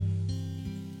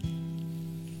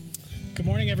Good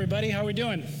morning, everybody. How are we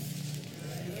doing?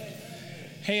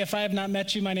 Hey, if I have not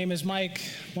met you, my name is Mike,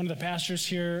 one of the pastors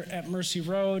here at Mercy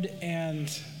Road,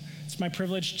 and it's my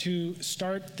privilege to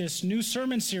start this new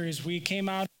sermon series. We came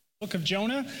out of the book of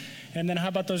Jonah, and then how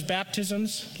about those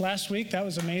baptisms last week? That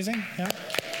was amazing. Yeah.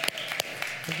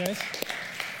 You guys?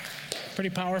 Pretty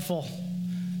powerful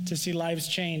to see lives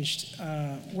changed.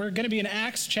 We're going to be in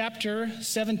Acts chapter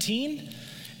 17,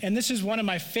 and this is one of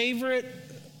my favorite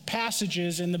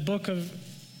passages in the book of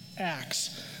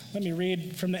Acts. Let me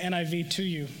read from the NIV to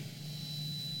you.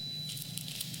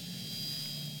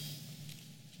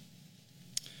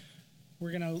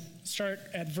 We're going to start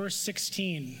at verse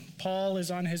 16. Paul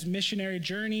is on his missionary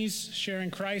journeys,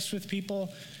 sharing Christ with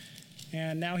people,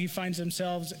 and now he finds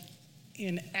himself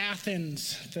in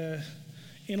Athens, the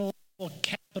intellectual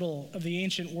capital of the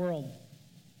ancient world.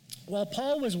 While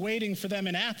Paul was waiting for them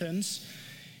in Athens,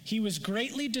 he was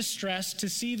greatly distressed to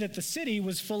see that the city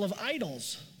was full of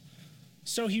idols.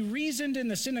 So he reasoned in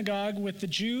the synagogue with the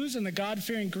Jews and the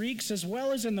God-fearing Greeks, as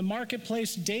well as in the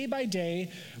marketplace day by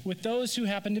day with those who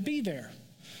happened to be there.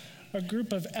 A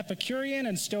group of Epicurean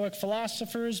and Stoic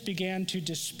philosophers began to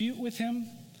dispute with him.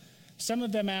 Some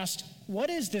of them asked, "What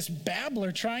is this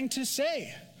babbler trying to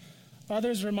say?"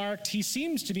 Others remarked, "He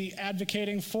seems to be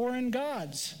advocating foreign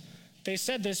gods." They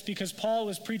said this because Paul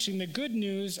was preaching the good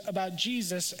news about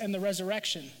Jesus and the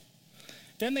resurrection.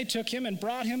 Then they took him and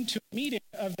brought him to a meeting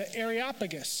of the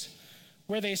Areopagus,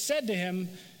 where they said to him,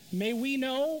 "May we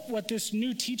know what this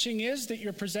new teaching is that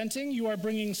you're presenting? You are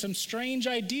bringing some strange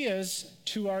ideas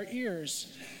to our ears,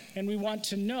 and we want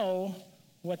to know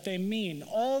what they mean."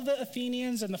 All the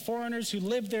Athenians and the foreigners who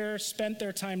lived there spent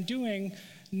their time doing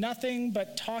nothing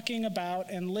but talking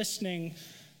about and listening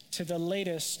to the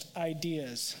latest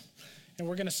ideas. And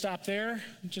we're going to stop there,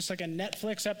 just like a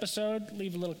Netflix episode,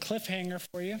 leave a little cliffhanger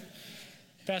for you.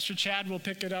 Pastor Chad will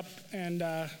pick it up and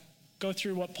go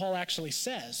through what Paul actually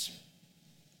says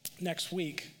next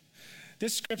week.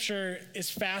 This scripture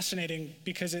is fascinating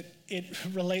because it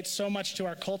relates so much to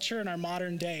our culture and our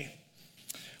modern day.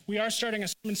 We are starting a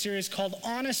sermon series called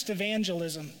Honest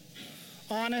Evangelism.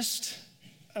 Honest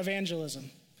Evangelism.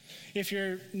 If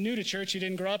you're new to church, you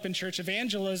didn't grow up in church,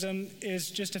 evangelism is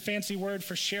just a fancy word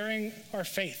for sharing our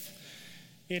faith.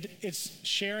 It's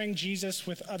sharing Jesus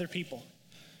with other people.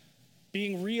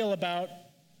 Being real about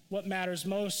what matters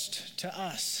most to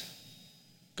us.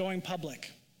 Going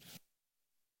public.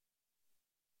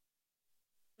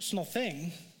 Personal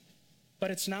thing,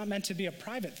 but it's not meant to be a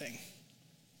private thing.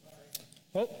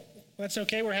 Oh, that's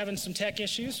okay. We're having some tech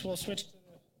issues. We'll switch to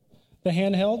the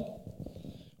handheld.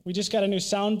 We just got a new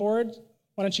soundboard.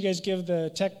 Why don't you guys give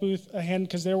the tech booth a hand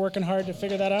because they're working hard to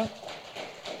figure that out.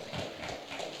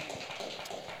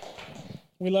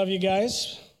 We love you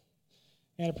guys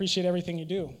and appreciate everything you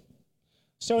do.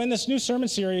 So in this new sermon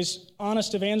series,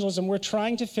 Honest Evangelism, we're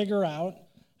trying to figure out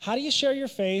how do you share your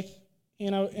faith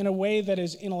in a way that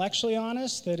is intellectually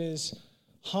honest, that is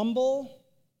humble,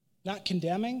 not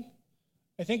condemning.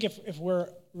 I think if we're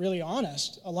really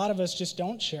honest, a lot of us just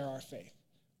don't share our faith.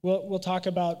 We'll talk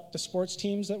about the sports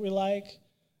teams that we like,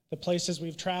 the places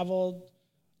we've traveled,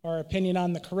 our opinion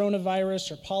on the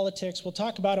coronavirus or politics. We'll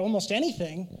talk about almost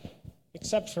anything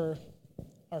except for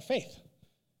our faith.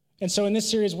 And so in this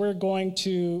series, we're going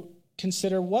to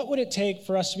consider what would it take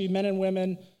for us to be men and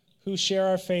women who share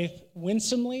our faith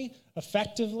winsomely,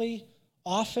 effectively,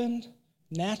 often,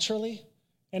 naturally.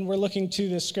 And we're looking to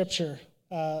this scripture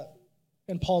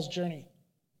in Paul's journey.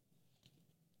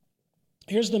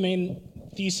 Here's the main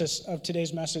thesis of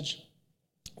today's message.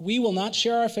 We will not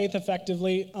share our faith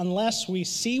effectively unless we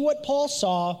see what Paul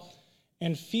saw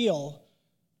and feel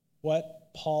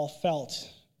what Paul felt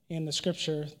in the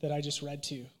scripture that I just read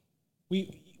to you.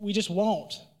 We just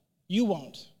won't. You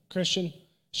won't, Christian,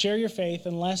 share your faith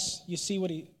unless you see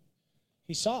what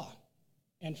he saw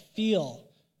and feel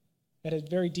at a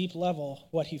very deep level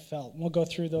what he felt. And we'll go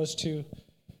through those two.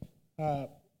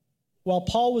 While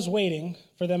Paul was waiting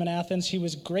for them in Athens, he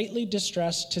was greatly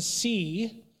distressed to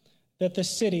see that the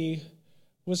city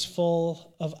was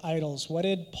full of idols. What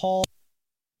did Paul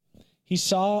do? He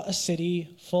saw a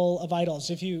city full of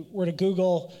idols. If you were to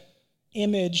Google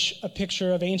image a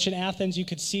picture of ancient Athens, you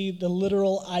could see the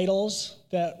literal idols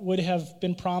that would have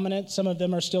been prominent. Some of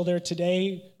them are still there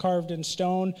today, carved in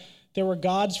stone. There were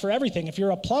gods for everything. If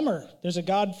you're a plumber, there's a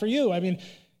god for you. I mean,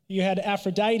 you had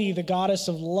Aphrodite, the goddess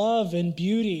of love and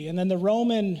beauty. And then the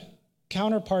Roman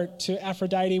counterpart to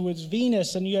Aphrodite was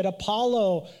Venus. And you had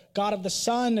Apollo, god of the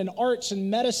sun and arts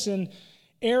and medicine.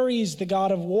 Ares, the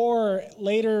god of war,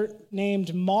 later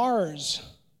named Mars.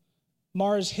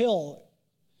 Mars Hill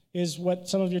is what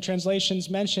some of your translations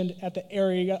mentioned at the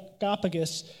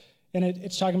Areopagus. and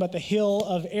it's talking about the hill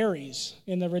of Ares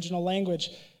in the original language.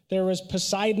 There was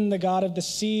Poseidon, the god of the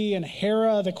sea, and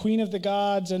Hera, the queen of the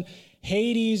gods, and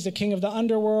Hades, the king of the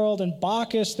underworld, and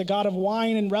Bacchus, the god of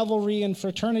wine and revelry and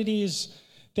fraternities.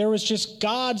 There was just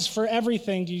gods for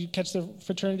everything. Do you catch the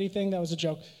fraternity thing? That was a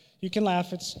joke. You can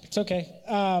laugh. It's okay.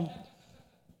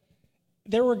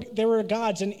 There were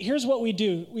gods, and here's what we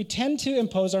do. We tend to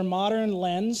impose our modern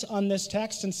lens on this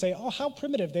text and say, oh, how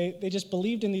primitive. They just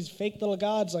believed in these fake little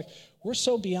gods. Like, we're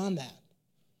so beyond that.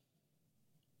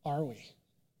 Are we?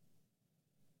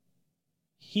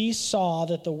 He saw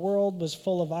that the world was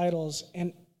full of idols,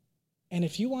 and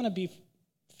if you want to be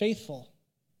faithful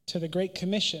to the Great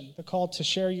Commission, the call to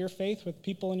share your faith with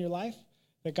people in your life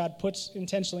that God puts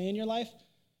intentionally in your life,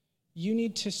 you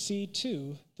need to see,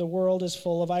 too, the world is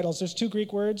full of idols. There's two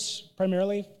Greek words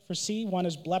primarily for see. One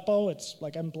is blepo. It's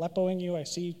like I'm blepoing you. I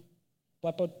see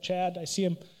blepo Chad. I see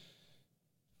him.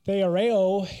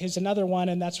 Theoreo is another one,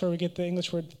 and that's where we get the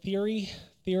English word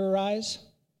theorize.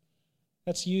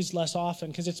 That's used less often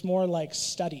because it's more like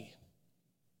study.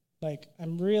 Like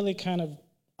I'm really kind of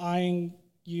eyeing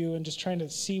you and just trying to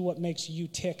see what makes you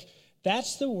tick.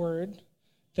 That's the word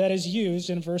that is used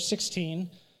in verse 16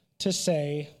 to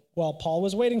say, while Paul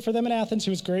was waiting for them in Athens, he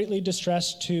was greatly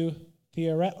distressed to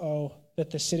theoreo, that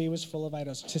the city was full of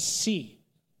idols, to see.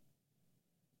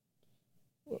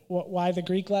 Why the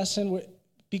Greek lesson?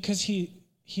 Because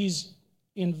he's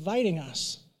inviting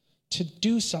us to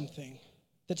do something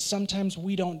that sometimes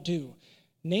we don't do.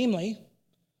 Namely,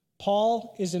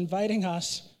 Paul is inviting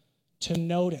us to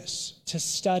notice, to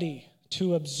study,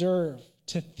 to observe,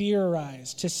 to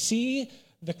theorize, to see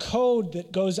the code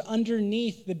that goes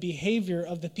underneath the behavior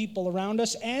of the people around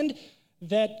us and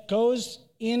that goes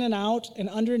in and out and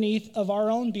underneath of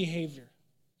our own behavior.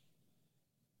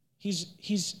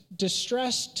 He's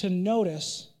distressed to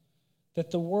notice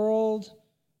that the world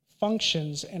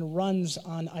functions and runs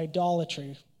on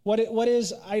idolatry. What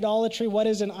is idolatry? What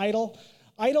is an idol?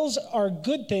 Idols are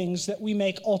good things that we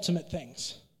make ultimate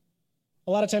things.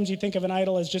 A lot of times you think of an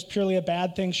idol as just purely a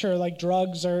bad thing. Sure, like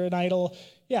drugs are an idol.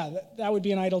 Yeah, that would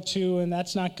be an idol too, and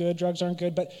that's not good. Drugs aren't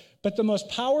good. But the most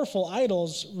powerful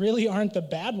idols really aren't the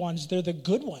bad ones. They're the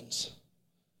good ones.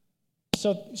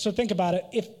 So think about it.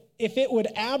 If it would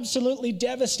absolutely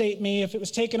devastate me, if it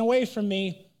was taken away from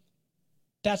me,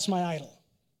 that's my idol.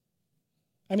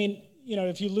 I mean,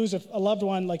 if you lose a loved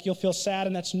one, like you'll feel sad,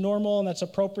 and that's normal, and that's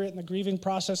appropriate in the grieving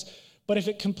process. But if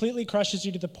it completely crushes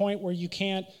you to the point where you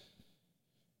can't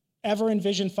ever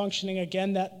envision functioning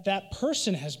again, that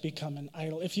person has become an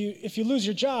idol. If you lose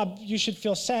your job, you should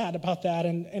feel sad about that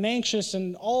and anxious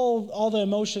and all the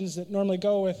emotions that normally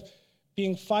go with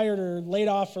being fired or laid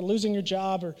off or losing your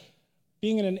job or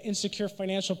being in an insecure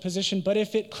financial position. But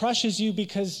if it crushes you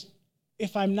because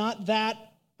if I'm not that,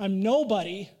 I'm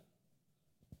nobody,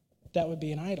 that would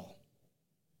be an idol.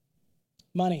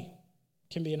 Money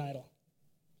can be an idol.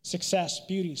 Success,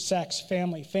 beauty, sex,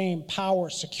 family, fame, power,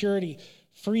 security,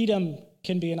 freedom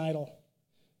can be an idol.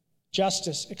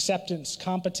 Justice, acceptance,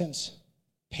 competence,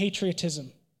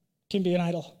 patriotism can be an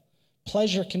idol.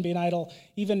 Pleasure can be an idol.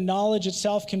 Even knowledge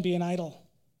itself can be an idol.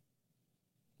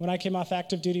 When I came off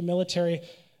active duty military,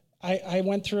 I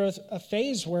went through a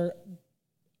phase where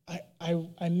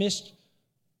I missed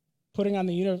putting on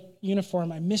the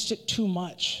uniform. I missed it too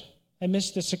much. I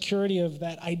missed the security of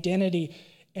that identity.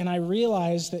 And I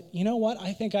realized that, you know what?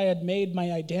 I think I had made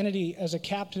my identity as a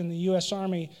captain in the U.S.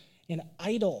 Army an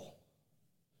idol.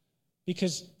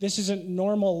 Because this isn't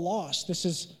normal loss. This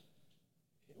is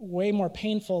way more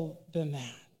painful than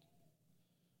that.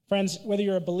 Friends, whether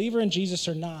you're a believer in Jesus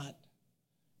or not,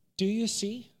 do you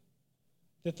see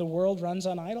that the world runs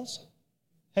on idols?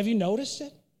 Have you noticed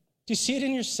it? Do you see it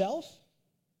in yourself?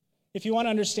 If you want to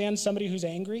understand somebody who's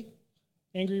angry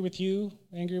with you,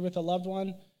 angry with a loved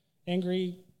one,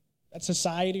 angry at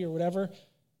society or whatever,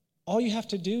 all you have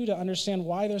to do to understand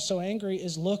why they're so angry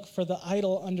is look for the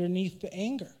idol underneath the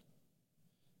anger.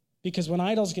 Because when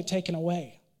idols get taken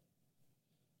away,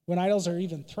 when idols are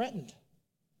even threatened,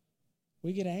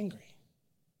 we get angry.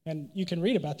 And you can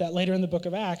read about that later in the book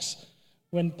of Acts.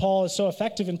 When Paul is so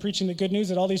effective in preaching the good news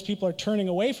that all these people are turning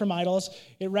away from idols,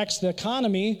 it wrecks the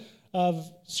economy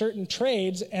of certain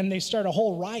trades, and they start a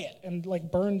whole riot and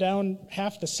burn down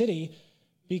half the city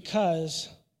because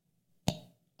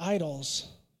idols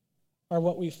are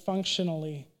what we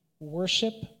functionally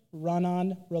worship, run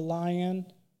on, rely on,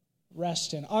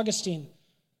 rest in. Augustine,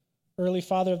 early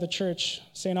father of the church,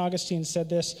 St. Augustine said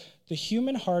this: the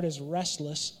human heart is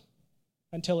restless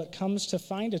until it comes to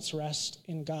find its rest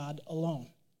in God alone.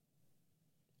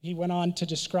 He went on to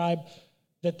describe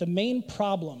that the main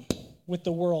problem with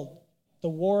the world the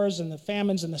wars and the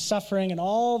famines and the suffering and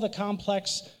all the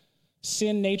complex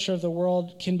sin nature of the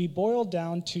world can be boiled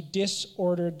down to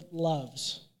disordered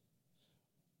loves.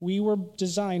 We were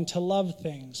designed to love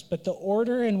things, but the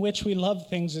order in which we love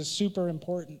things is super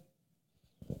important.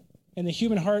 And the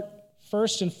human heart,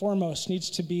 first and foremost,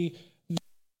 needs to be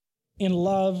in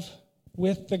love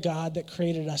with the God that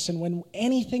created us. And when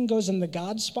anything goes in the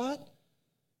God spot,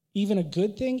 even a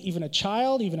good thing, even a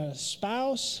child, even a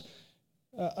spouse,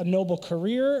 a noble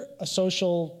career, a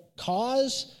social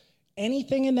cause,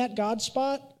 anything in that God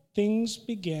spot, things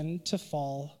begin to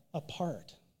fall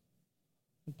apart.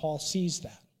 And Paul sees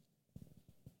that.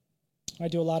 I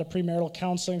do a lot of premarital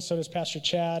counseling, so does Pastor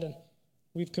Chad, and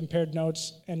we've compared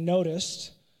notes and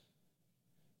noticed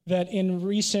that in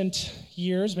recent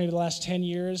years, maybe the last 10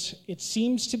 years, it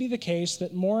seems to be the case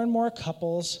that more and more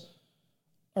couples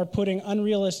are putting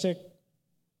unrealistic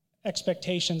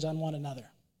expectations on one another.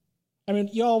 I mean,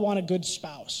 you all want a good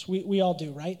spouse. We all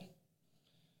do, right?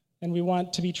 And we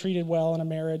want to be treated well in a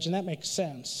marriage, and that makes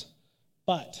sense.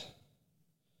 But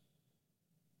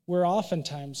we're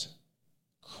oftentimes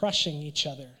crushing each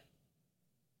other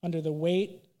under the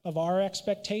weight of our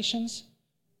expectations,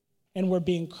 and we're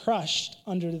being crushed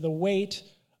under the weight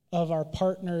of our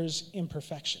partner's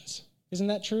imperfections. Isn't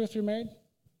that true if you're married?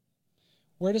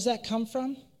 Where does that come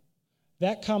from?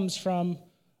 That comes from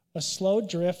a slow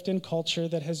drift in culture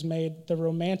that has made the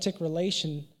romantic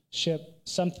relationship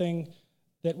something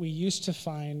that we used to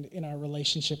find in our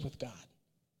relationship with God.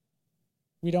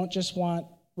 We don't just want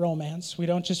romance. We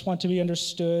don't just want to be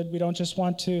understood. We don't just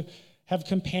want to have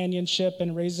companionship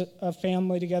and raise a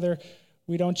family together.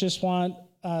 We don't just want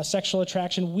sexual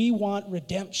attraction. We want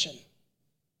redemption.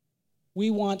 We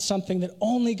want something that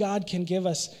only God can give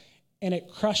us, and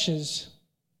it crushes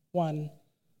one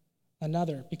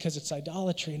another because it's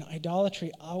idolatry, and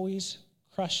idolatry always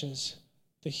crushes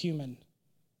the human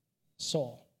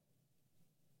soul.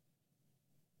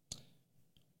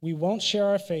 We won't share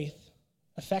our faith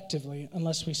effectively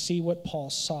unless we see what Paul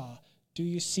saw. Do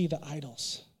you see the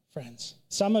idols, friends?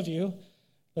 Some of you,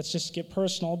 let's just get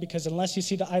personal, because unless you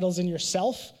see the idols in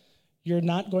yourself, you're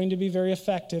not going to be very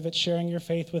effective at sharing your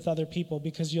faith with other people,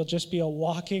 because you'll just be a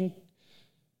walking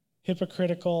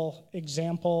hypocritical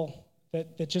example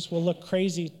that just will look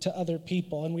crazy to other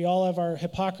people. And we all have our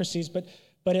hypocrisies, but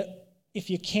if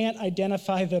you can't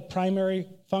identify the primary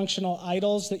functional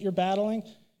idols that you're battling,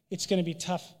 it's going to be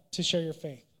tough to share your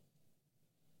faith.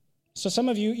 So some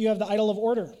of you have the idol of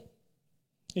order.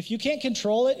 If you can't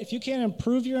control it, if you can't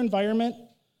improve your environment,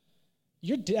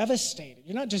 you're devastated.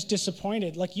 You're not just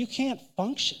disappointed. Like, you can't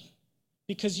function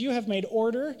because you have made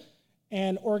order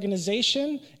and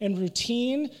organization and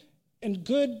routine and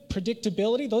good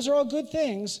predictability. Those are all good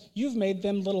things. You've made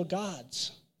them little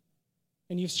gods,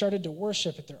 and you've started to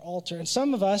worship at their altar. And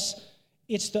some of us,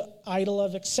 it's the idol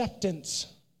of acceptance.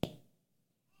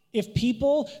 If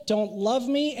people don't love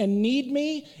me and need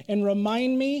me and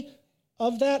remind me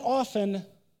of that often,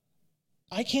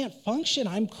 I can't function.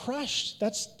 I'm crushed.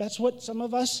 That's what some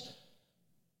of us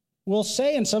will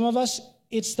say. And some of us,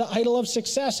 it's the idol of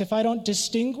success. If I don't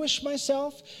distinguish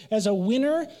myself as a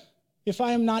winner, if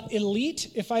I am not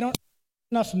elite, if I don't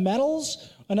have enough medals,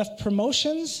 enough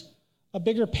promotions, a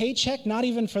bigger paycheck, not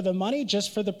even for the money,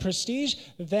 just for the prestige,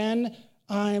 then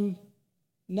I'm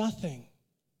nothing.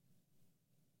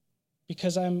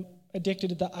 Because I'm addicted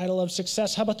to the idol of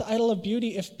success. How about the idol of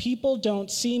beauty? If people don't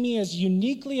see me as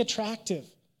uniquely attractive,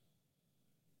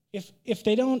 if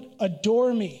they don't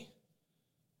adore me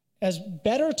as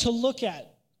better to look at,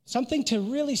 something to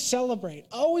really celebrate,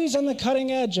 always on the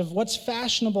cutting edge of what's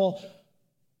fashionable,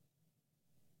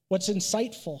 what's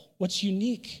insightful, what's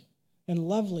unique and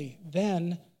lovely,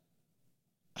 then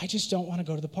I just don't want to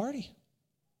go to the party.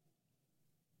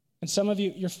 And some of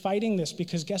you, you're fighting this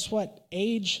because guess what?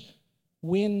 Age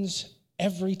wins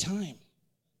every time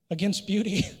against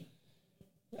beauty.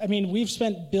 I mean, we've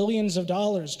spent billions of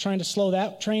dollars trying to slow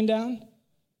that train down.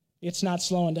 It's not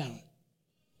slowing down.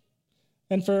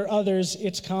 And for others,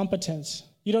 it's competence.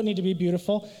 You don't need to be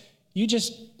beautiful. You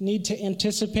just need to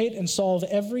anticipate and solve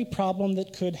every problem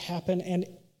that could happen. And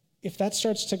if that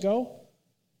starts to go,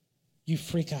 you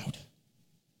freak out.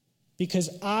 Because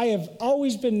I have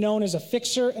always been known as a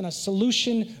fixer and a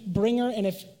solution bringer. And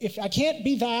if I can't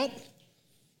be that,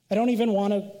 I don't even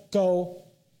want to go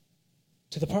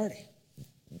to the party.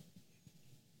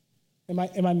 Am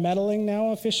I meddling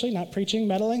now officially? Not preaching,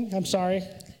 meddling? I'm sorry.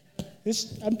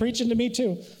 I'm preaching to me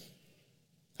too.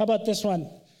 How about this one?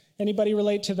 Anybody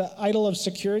relate to the idol of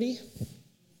security?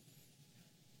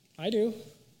 I do.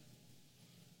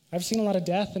 I've seen a lot of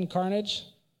death and carnage.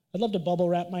 I'd love to bubble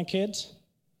wrap my kids.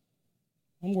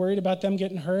 I'm worried about them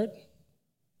getting hurt.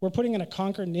 We're putting in a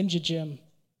Conquer Ninja gym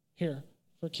here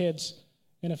for kids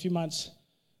in a few months.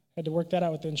 Had to work that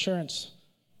out with the insurance.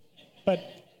 But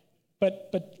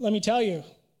let me tell you,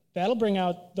 that'll bring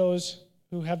out those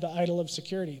who have the idol of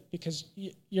security, because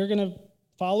you're going to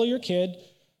follow your kid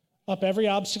up every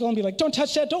obstacle and be like, don't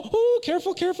touch that, don't, oh,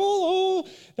 careful, oh,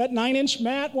 that 9-inch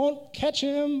mat won't catch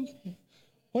him.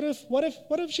 What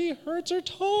if she hurts her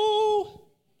toe?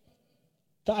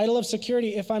 The idol of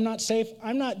security, if I'm not safe,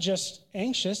 I'm not just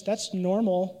anxious, that's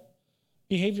normal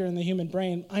behavior in the human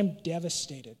brain. I'm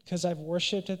devastated because I've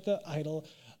worshiped at the idol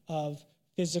of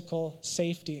physical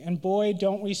safety. And boy,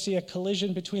 don't we see a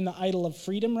collision between the idol of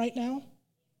freedom right now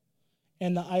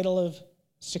and the idol of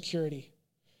security.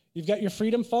 You've got your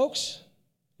freedom, folks,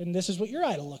 and this is what your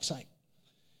idol looks like.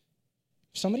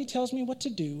 If somebody tells me what to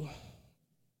do,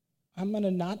 I'm going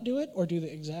to not do it or do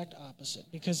the exact opposite,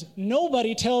 because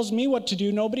nobody tells me what to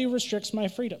do. Nobody restricts my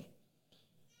freedom.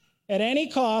 At any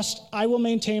cost, I will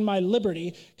maintain my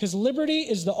liberty, because liberty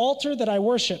is the altar that I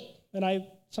worship, and I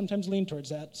sometimes lean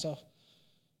towards that, so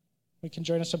we can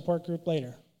join a support group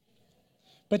later.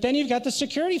 But then you've got the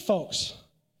security folks,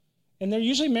 and they're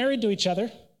usually married to each other,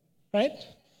 right?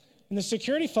 And the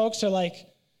security folks are like,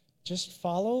 just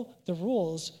follow the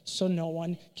rules so no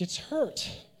one gets hurt.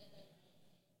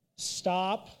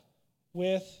 Stop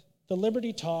with the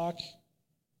liberty talk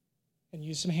and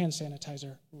use some hand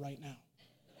sanitizer right now.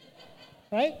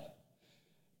 Right?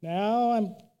 Now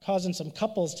I'm causing some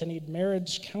couples to need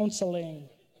marriage counseling.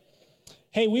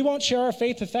 Hey, we won't share our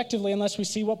faith effectively unless we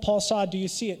see what Paul saw. Do you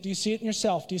see it? Do you see it in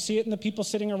yourself? Do you see it in the people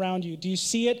sitting around you? Do you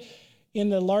see it in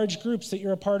the large groups that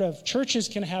you're a part of? Churches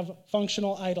can have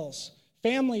functional idols.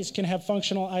 Families can have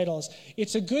functional idols.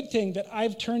 It's a good thing that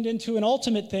I've turned into an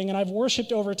ultimate thing and I've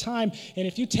worshiped over time. And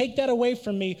if you take that away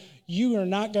from me, you are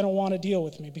not going to want to deal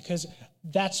with me, because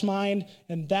that's mine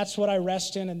and that's what I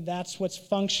rest in, and that's what's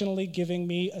functionally giving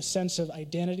me a sense of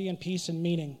identity and peace and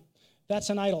meaning.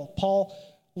 That's an idol. Paul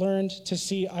learned to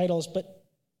see idols, but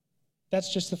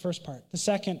that's just the first part. The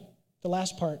second, the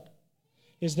last part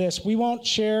is this: we won't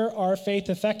share our faith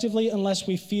effectively unless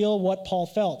we feel what Paul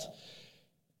felt.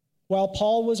 While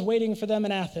Paul was waiting for them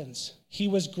in Athens, he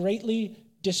was greatly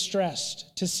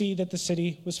distressed to see that the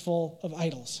city was full of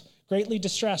idols. Greatly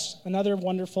distressed, another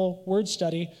wonderful word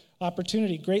study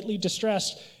opportunity. Greatly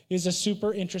distressed is a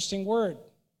super interesting word.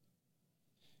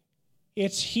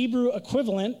 Its Hebrew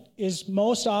equivalent is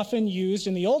most often used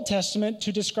in the Old Testament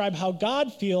to describe how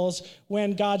God feels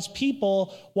when God's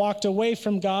people walked away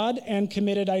from God and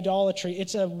committed idolatry.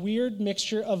 It's a weird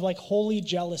mixture of like holy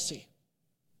jealousy.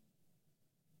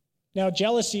 Now,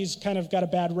 jealousy's kind of got a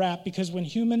bad rap, because when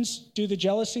humans do the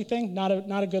jealousy thing, not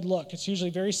a good look. It's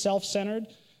usually very self-centered,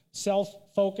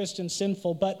 self-focused, and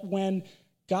sinful. But when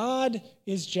God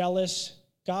is jealous,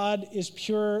 God is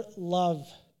pure love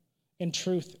and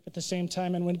truth at the same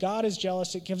time. And when God is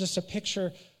jealous, it gives us a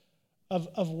picture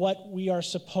of what we are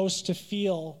supposed to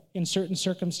feel in certain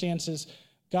circumstances.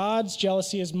 God's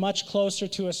jealousy is much closer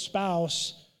to a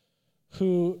spouse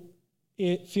who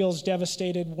it feels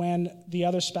devastated when the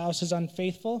other spouse is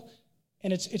unfaithful.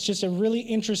 And it's just a really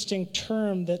interesting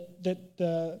term that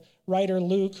the writer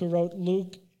Luke, who wrote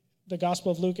Luke, the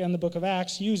Gospel of Luke and the book of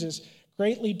Acts, uses.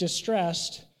 Greatly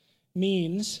distressed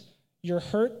means you're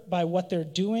hurt by what they're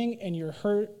doing and you're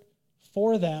hurt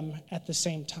for them at the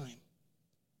same time.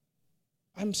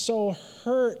 I'm so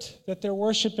hurt that they're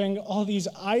worshiping all these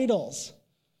idols,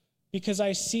 because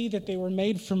I see that they were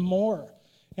made for more.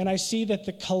 And I see that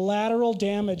the collateral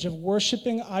damage of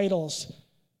worshiping idols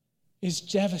is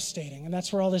devastating. And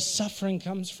that's where all this suffering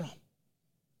comes from.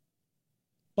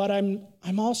 But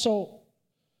I'm also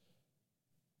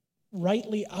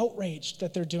rightly outraged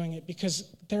that they're doing it, because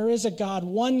there is a God,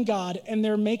 one God, and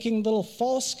they're making little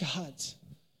false gods.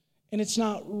 And it's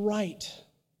not right.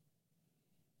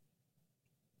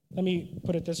 Let me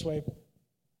put it this way.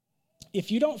 If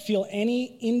you don't feel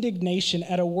any indignation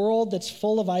at a world that's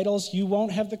full of idols, you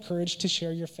won't have the courage to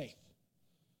share your faith.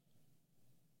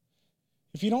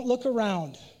 If you don't look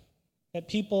around at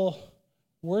people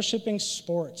worshiping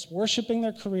sports, worshiping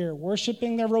their career,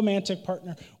 worshiping their romantic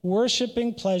partner,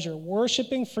 worshiping pleasure,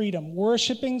 worshiping freedom,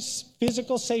 worshiping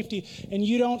physical safety, and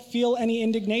you don't feel any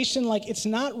indignation, like it's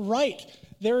not right.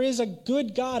 There is a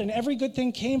good God, and every good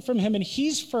thing came from him, and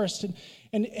he's first,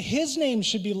 and his name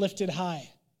should be lifted high,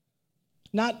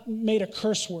 not made a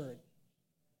curse word.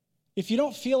 If you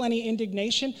don't feel any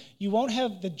indignation, you won't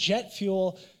have the jet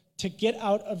fuel to get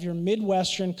out of your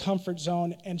Midwestern comfort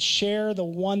zone and share the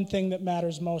one thing that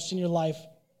matters most in your life.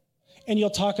 And you'll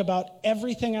talk about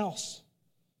everything else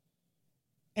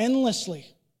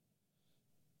endlessly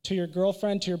to your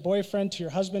girlfriend, to your boyfriend, to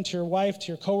your husband, to your wife, to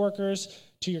your coworkers,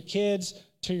 to your kids,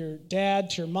 to your dad,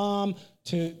 to your mom,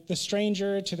 to the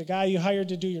stranger, to the guy you hired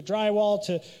to do your drywall,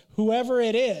 to whoever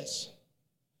it is.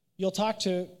 You'll talk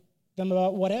to them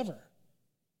about whatever.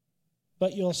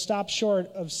 But you'll stop short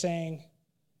of saying,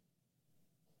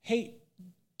 hey,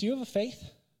 do you have a faith?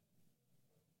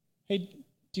 Hey,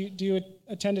 do you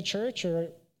attend a church, or are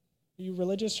you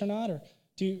religious or not? Or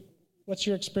what's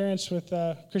your experience with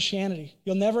Christianity?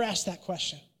 You'll never ask that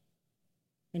question.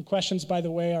 And questions, by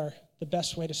the way, are the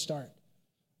best way to start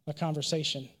a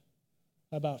conversation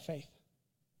about faith.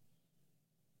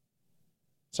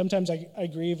 Sometimes I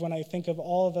grieve when I think of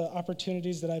all the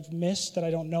opportunities that I've missed that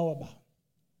I don't know about.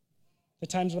 The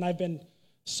times when I've been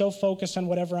so focused on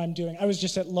whatever I'm doing. I was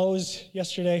just at Lowe's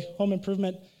yesterday, home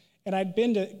improvement, and I'd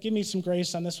been to, give me some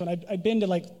grace on this one, I'd been to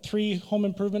like 3 home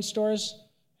improvement stores.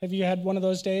 Have you had one of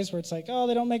those days where it's like, oh,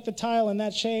 they don't make the tile in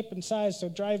that shape and size, so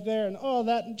drive there, and oh,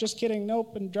 that, just kidding,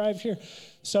 nope, and drive here.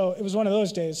 So it was one of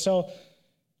those days. So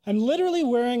I'm literally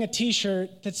wearing a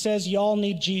t-shirt that says, y'all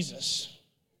need Jesus.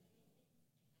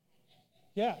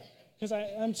 Yeah, because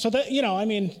I'm, so that,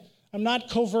 I'm not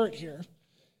covert here.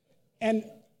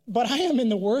 But I am in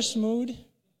the worst mood.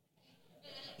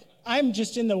 I'm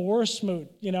just in the worst mood,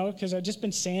 because I've just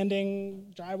been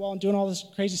sanding drywall and doing all this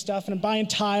crazy stuff, and I'm buying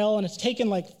tile, and it's taken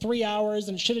like 3 hours,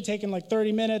 and it should have taken like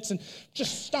 30 minutes, and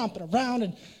just stomping around.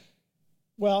 And,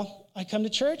 well, I come to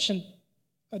church, and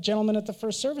a gentleman at the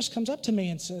first service comes up to me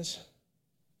and says,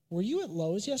 were you at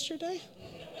Lowe's yesterday?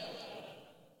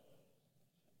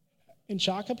 In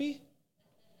Shakopee?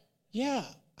 Yeah,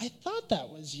 I thought that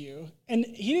was you. And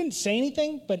he didn't say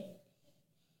anything, but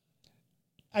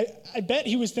I bet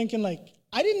he was thinking like,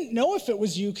 I didn't know if it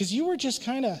was you because you were just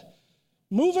kind of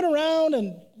moving around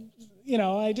and,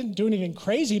 I didn't do anything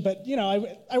crazy, but,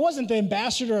 I wasn't the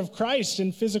ambassador of Christ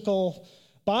in physical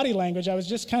body language. I was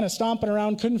just kind of stomping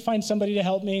around, couldn't find somebody to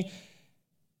help me.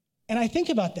 And I think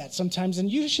about that sometimes, and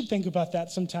you should think about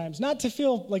that sometimes, not to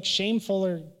feel like shameful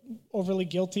or overly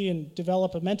guilty and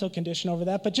develop a mental condition over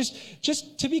that, but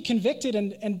just to be convicted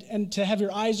and to have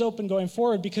your eyes open going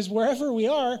forward, because wherever we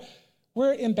are,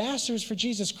 we're ambassadors for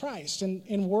Jesus Christ, and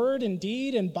in word and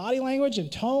deed and body language and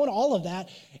tone, all of that.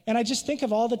 And I just think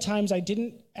of all the times I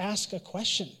didn't ask a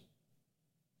question,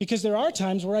 because there are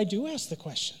times where I do ask the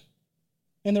question.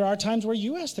 And there are times where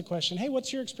you ask the question, hey,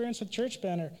 what's your experience with church,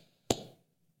 Ben? Or do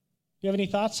you have any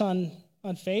thoughts on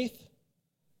faith?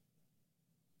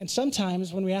 And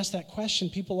sometimes when we ask that question,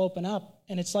 people open up,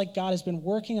 and it's like God has been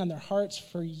working on their hearts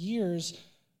for years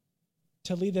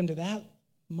to lead them to that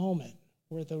moment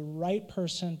where the right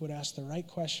person would ask the right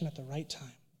question at the right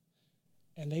time.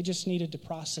 And they just needed to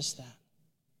process that.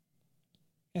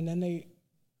 And then they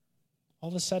all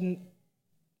of a sudden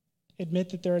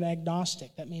admit that they're an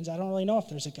agnostic. That means I don't really know if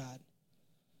there's a God.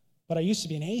 But I used to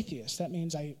be an atheist. That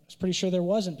means I was pretty sure there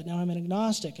wasn't, but now I'm an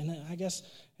agnostic. And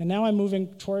now I'm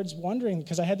moving towards wondering,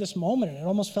 because I had this moment, and it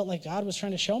almost felt like God was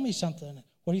trying to show me something.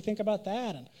 What do you think about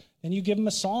that? And then you give them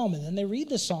a psalm, and then they read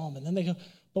the psalm, and then they go,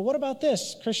 but what about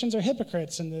this? Christians are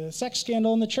hypocrites, and the sex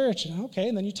scandal in the church. And okay,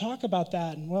 and then you talk about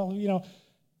that, and well,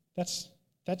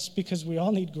 that's because we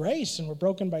all need grace, and we're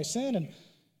broken by sin. And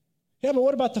yeah, but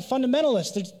what about the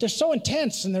fundamentalists? They're so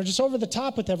intense, and they're just over the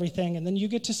top with everything. And then you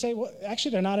get to say, well,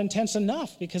 actually, they're not intense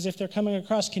enough, because if they're coming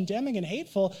across condemning and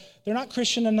hateful, they're not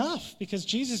Christian enough, because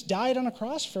Jesus died on a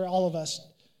cross for all of us.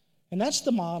 And that's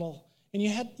the model. And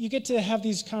you get to have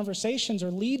these conversations,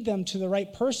 or lead them to the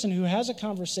right person who has a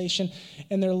conversation,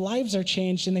 and their lives are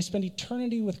changed, and they spend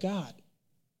eternity with God.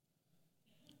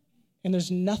 And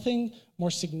there's nothing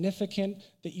more significant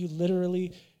that you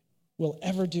literally will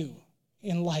ever do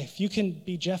in life. You can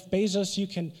be Jeff Bezos. You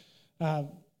can,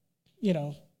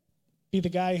 be the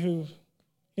guy who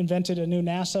invented a new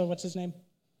NASA. What's his name?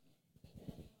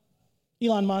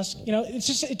 Elon Musk.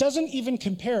 It doesn't even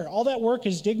compare. All that work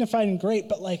is dignified and great,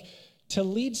 but to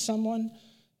lead someone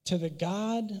to the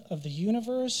God of the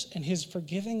universe and his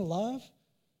forgiving love,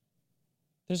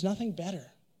 there's nothing better.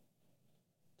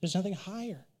 There's nothing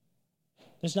higher.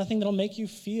 There's nothing that'll make you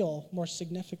feel more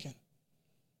significant.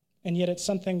 And yet it's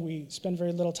something we spend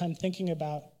very little time thinking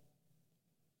about.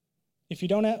 If you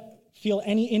don't feel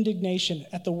any indignation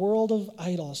at the world of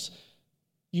idols,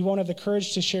 you won't have the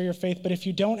courage to share your faith. But if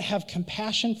you don't have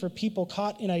compassion for people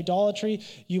caught in idolatry,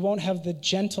 you won't have the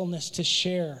gentleness to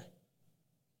share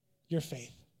your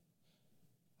faith.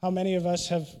 How many of us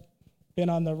have been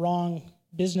on the wrong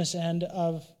business end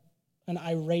of an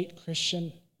irate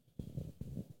Christian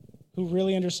who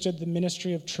really understood the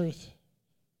ministry of truth,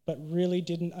 but really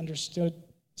didn't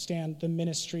understand the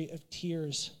ministry of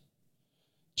tears?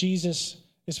 Jesus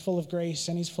is full of grace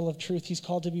and he's full of truth. He's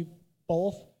called to be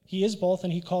both. He is both,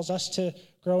 and he calls us to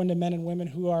grow into men and women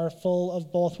who are full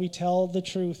of both. We tell the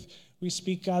truth, we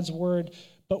speak God's word,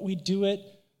 but we do it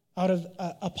out of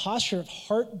a posture of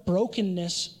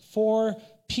heartbrokenness for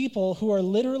people who are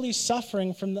literally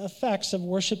suffering from the effects of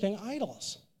worshiping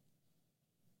idols.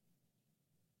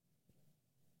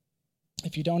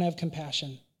 If you don't have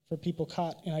compassion for people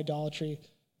caught in idolatry,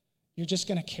 you're just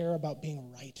going to care about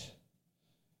being right.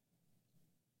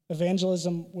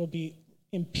 Evangelism will be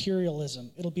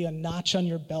imperialism. It'll be a notch on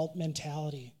your belt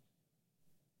mentality.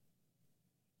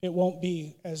 It won't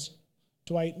be, as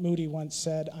Dwight Moody once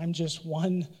said, I'm just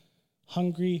one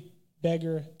hungry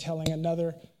beggar telling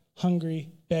another hungry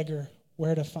beggar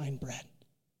where to find bread.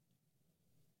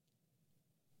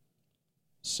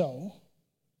 So,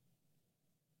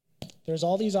 there's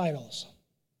all these idols.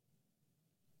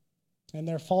 And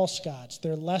they're false gods.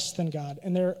 They're less than God.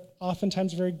 And they're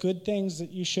oftentimes very good things that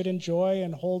you should enjoy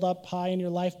and hold up high in your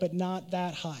life, but not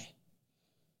that high.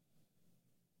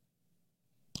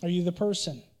 Are you the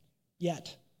person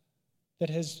yet that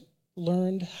has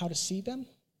learned how to see them?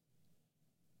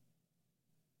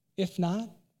 If not,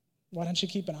 why don't you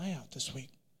keep an eye out this week?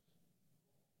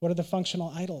 What are the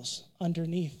functional idols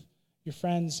underneath your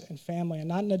friends and family? And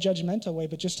not in a judgmental way,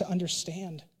 but just to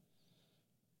understand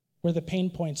where the pain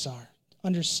points are.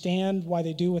 Understand why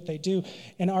they do what they do.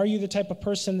 And are you the type of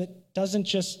person that doesn't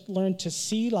just learn to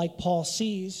see like Paul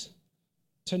sees,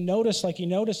 to notice like he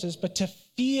notices, but to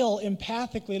feel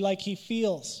empathically like he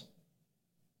feels?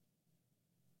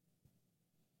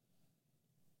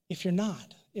 If you're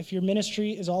not, if your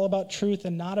ministry is all about truth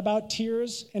and not about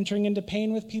tears, entering into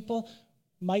pain with people,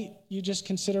 might you just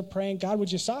consider praying, God,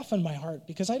 would you soften my heart?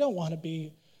 Because I don't want to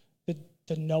be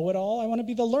the know-it-all. I want to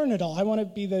be the learn-it-all. I don't want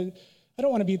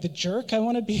to be the jerk. I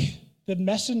want to be the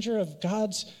messenger of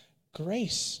God's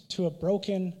grace to a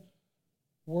broken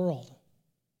world.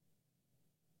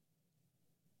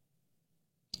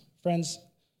 Friends,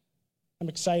 I'm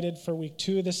excited for week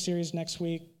 2 of this series next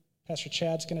week. Pastor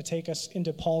Chad's going to take us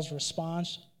into Paul's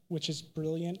response, which is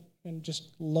brilliant and just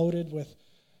loaded with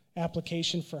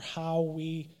application for how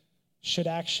we should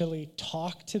actually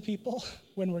talk to people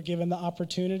when we're given the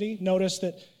opportunity. Notice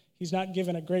that he's not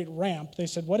given a great ramp. They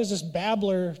said, what is this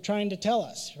babbler trying to tell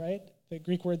us, right? The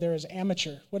Greek word there is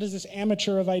amateur. What is this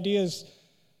amateur of ideas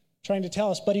trying to tell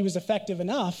us? But he was effective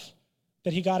enough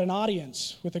that he got an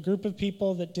audience with a group of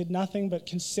people that did nothing but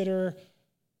consider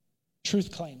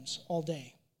truth claims all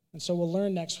day. And so we'll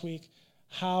learn next week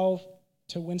how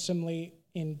to winsomely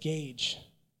engage.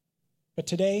 But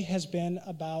today has been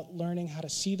about learning how to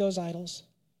see those idols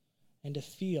and to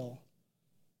feel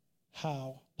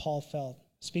how Paul felt.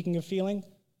 Speaking of feeling,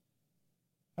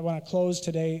 I want to close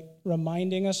today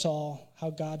reminding us all how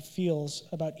God feels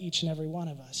about each and every one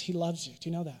of us. He loves you. Do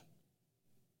you know that?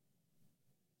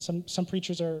 Some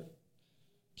preachers are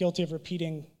guilty of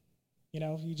repeating,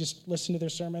 you just listen to their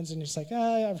sermons and you're just like,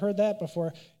 I've heard that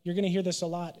before. You're going to hear this a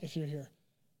lot if you're here.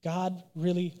 God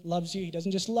really loves you. He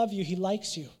doesn't just love you, he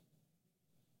likes you.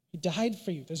 He died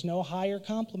for you. There's no higher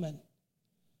compliment.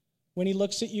 When he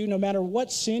looks at you, no matter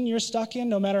what sin you're stuck in,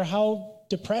 no matter how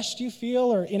depressed you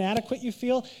feel or inadequate you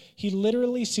feel, he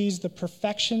literally sees the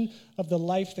perfection of the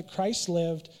life that Christ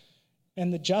lived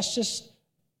and the justice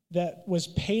that was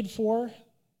paid for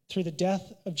through the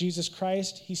death of Jesus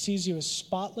Christ. He sees you as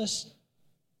spotless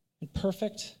and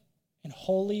perfect and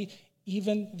holy,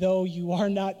 even though you are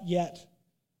not yet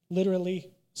literally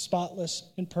spotless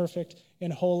and perfect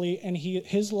and holy. And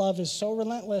his love is so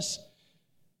relentless,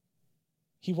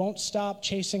 he won't stop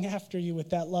chasing after you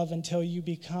with that love until you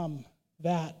become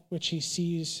that which he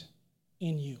sees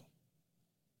in you.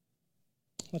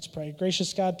 Let's pray.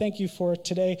 Gracious God, thank you for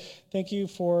today. Thank you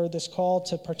for this call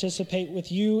to participate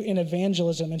with you in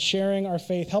evangelism and sharing our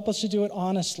faith. Help us to do it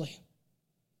honestly.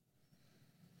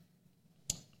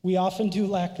 We often do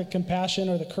lack the compassion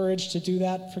or the courage to do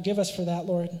that. Forgive us for that,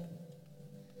 Lord.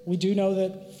 We do know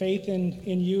that faith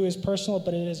in you is personal,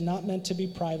 but it is not meant to be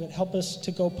private. Help us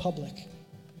to go public.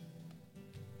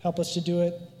 Help us to do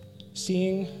it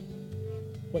seeing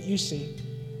what you see,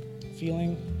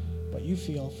 feeling what you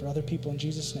feel for other people. In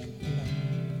Jesus' name, amen.